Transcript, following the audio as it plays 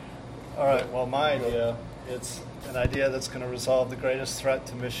All right, well, my idea, it's an idea that's going to resolve the greatest threat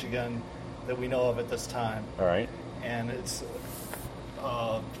to Michigan that we know of at this time. All right. And it's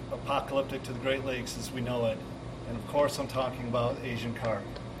apocalyptic to the Great Lakes as we know it. And of course, I'm talking about Asian carp.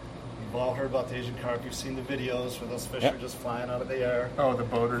 You've all heard about the Asian carp. You've seen the videos where those fish are just flying out of the air. Oh, the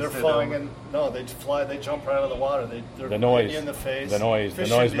boaters. They're flying in. No, they fly. They jump right out of the water. They're The noise. hitting you in the face. The noise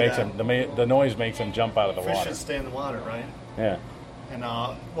makes them. The noise makes them jump out of the Fish water. should stay in the water, right? Yeah. And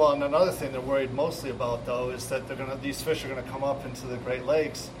and another thing they're worried mostly about though is that these fish are gonna come up into the Great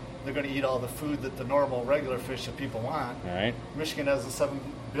Lakes. They're gonna eat all the food that the normal regular fish that people want. All right. Michigan has a $7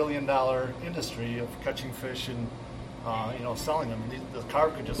 billion industry of catching fish and selling them. The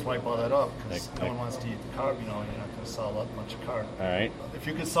carp could just wipe all that up because no one wants to eat the carp. You're not going to sell a bunch of carp. All right. If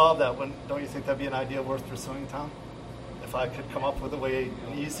you could solve that, don't you think that'd be an idea worth pursuing, Tom? If I could come up with an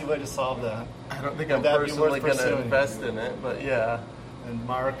easy way to solve that. I don't think I'm personally going to invest in it, but yeah. And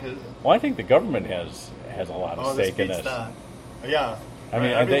Mark is... Well, I think the government has a lot of stake in this. That. Yeah. I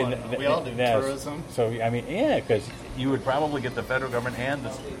mean, everyone, we all do tourism. So, I mean, yeah, because you would probably get the federal government and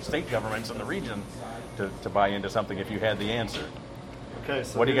the state governments in the region to buy into something if you had the answer. Okay,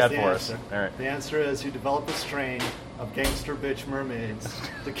 so what do you got for answer. us? All right. The answer is you develop a strain of gangster bitch mermaids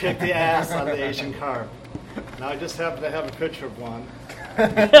to kick the ass out of the Asian carp. Now, I just happen to have a picture of one.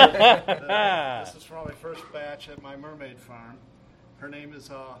 This is from my first batch at my mermaid farm. Her name is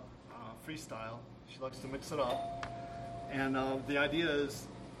Freestyle. She likes to mix it up. And the idea is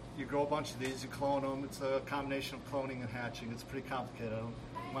you grow a bunch of these, you clone them. It's a combination of cloning and hatching. It's pretty complicated. I don't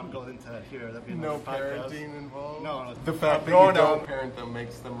want to go into that here. That'd be no podcast. parenting involved? No. The fact that you don't parent them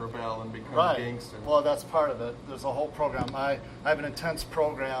makes them rebel and become gangster. Well, that's part of it. There's a whole program. I have an intense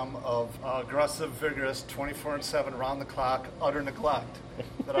program of aggressive, vigorous, 24/7, around-the-clock, utter neglect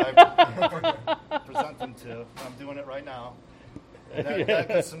that I present them to. I'm doing it right now. And that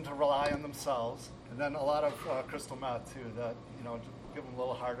gets them to rely on themselves. And then a lot of crystal meth, too, that, give them a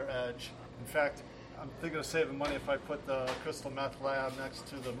little harder edge. In fact, I'm thinking of saving money if I put the crystal meth lab next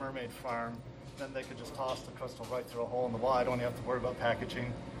to the mermaid farm. Then they could just toss the crystal right through a hole in the wall. I don't have to worry about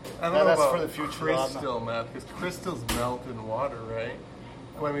packaging. I don't know that's about for the future. Crystal meth, because crystals melt in water, right?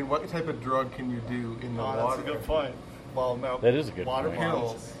 Well, I mean, what type of drug can you do in the water? That's a good point. Well, no, that is a good water point.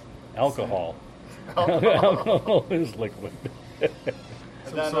 pills. Alcohol. Alcohol is liquid.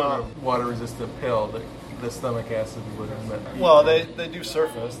 Some sort of water-resistant pill that the stomach acid would emit. Well, they do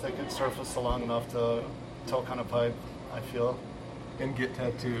surface. They can surface long enough to toke on a pipe, I feel. And get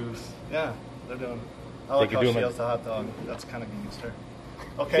tattoos. Yeah, they're doing. I like how she has the hot dog. That's kind of gangster.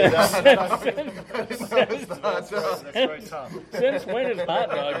 Okay, that's very tough. Since when is hot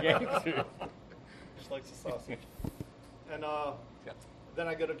dog gangster? She likes the sausage. And then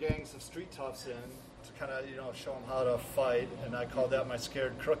I get a gangs of street toughs in to kind of show them how to fight, and I call that my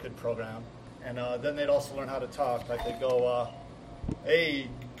Scared Crooked program. And then they'd also learn how to talk. Like they'd go, "Hey,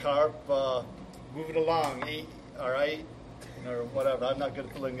 carp, move it along, all right?" Or whatever. I'm not good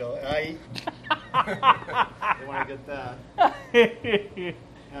at the lingo. They want to get that.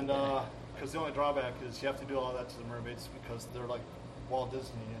 And because the only drawback is you have to do all that to the mermaids because they're like Walt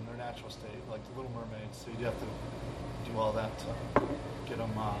Disney in their natural state, like the Little Mermaids. So you have to do all that to get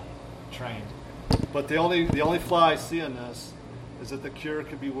them trained. But the only flaw I see in this is that the cure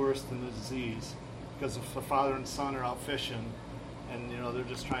could be worse than the disease. Because if the father and son are out fishing and they're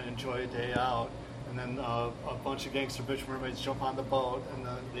just trying to enjoy a day out, and then a bunch of gangster bitch mermaids jump on the boat and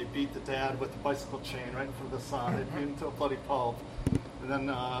they beat the dad with the bicycle chain right in front of the son. They beat him to a bloody pulp. And then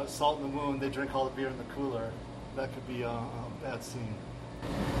salt in the wound, they drink all the beer in the cooler. That could be a bad scene.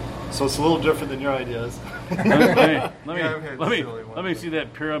 So it's a little different than your ideas. Let me see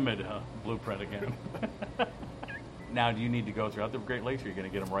that pyramid blueprint again. Now, do you need to go throughout the Great Lakes, or are you going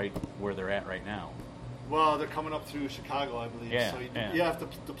to get them right where they're at right now? Well, they're coming up through Chicago, I believe. Yeah, so you have to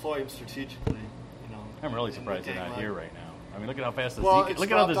deploy them strategically. I'm really surprised they're not here right now. I mean, look at how fast the Zika. Zika.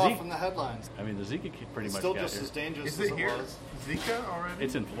 Look at how the Zika. From the headlines. I mean, the Zika pretty much still got just here. as dangerous as it here? was. Zika already?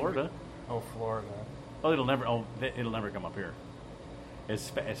 It's in Florida. Oh, Florida. Oh, it'll never come up here. As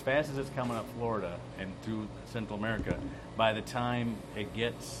fast as it's coming up Florida and through Central America, by the time it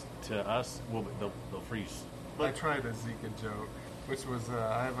gets to us, they'll freeze. I tried a Zika joke, which was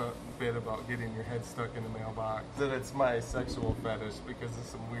I have a bit about getting your head stuck in the mailbox. That it's my sexual fetish because it's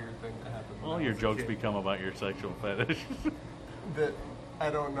some weird thing that happened. All your jokes become about your sexual fetish. That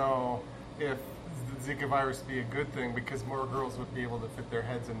I don't know if the Zika virus would be a good thing because more girls would be able to fit their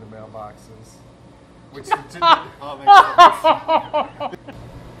heads into mailboxes. Which makes sense.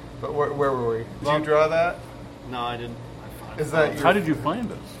 But where were we? Did you draw that? No, I didn't. Is that How did you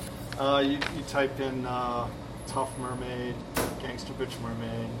find us? You type in tough mermaid, gangster bitch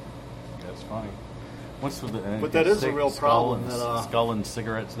mermaid, That's funny. What's with the? But that is a real problem, And, that, skull and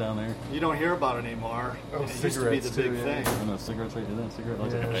cigarettes down there. You don't hear about it anymore. Oh, It used to be the cigarettes big too, yeah. thing. And the cigarettes. Is that a cigarette?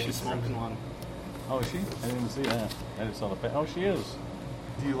 Looks like a Yeah. pack She's of cigarettes. smoking one. Oh, is she? I didn't even see that. I just saw the. Oh, she is.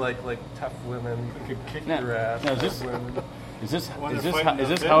 Do you like tough women who could kick Now- your ass? now, is tough this- women? Is this When is they're this fighting is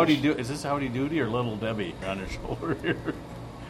the this Howdy fish. Do is this Howdy Doody or Little Debbie on her shoulder here?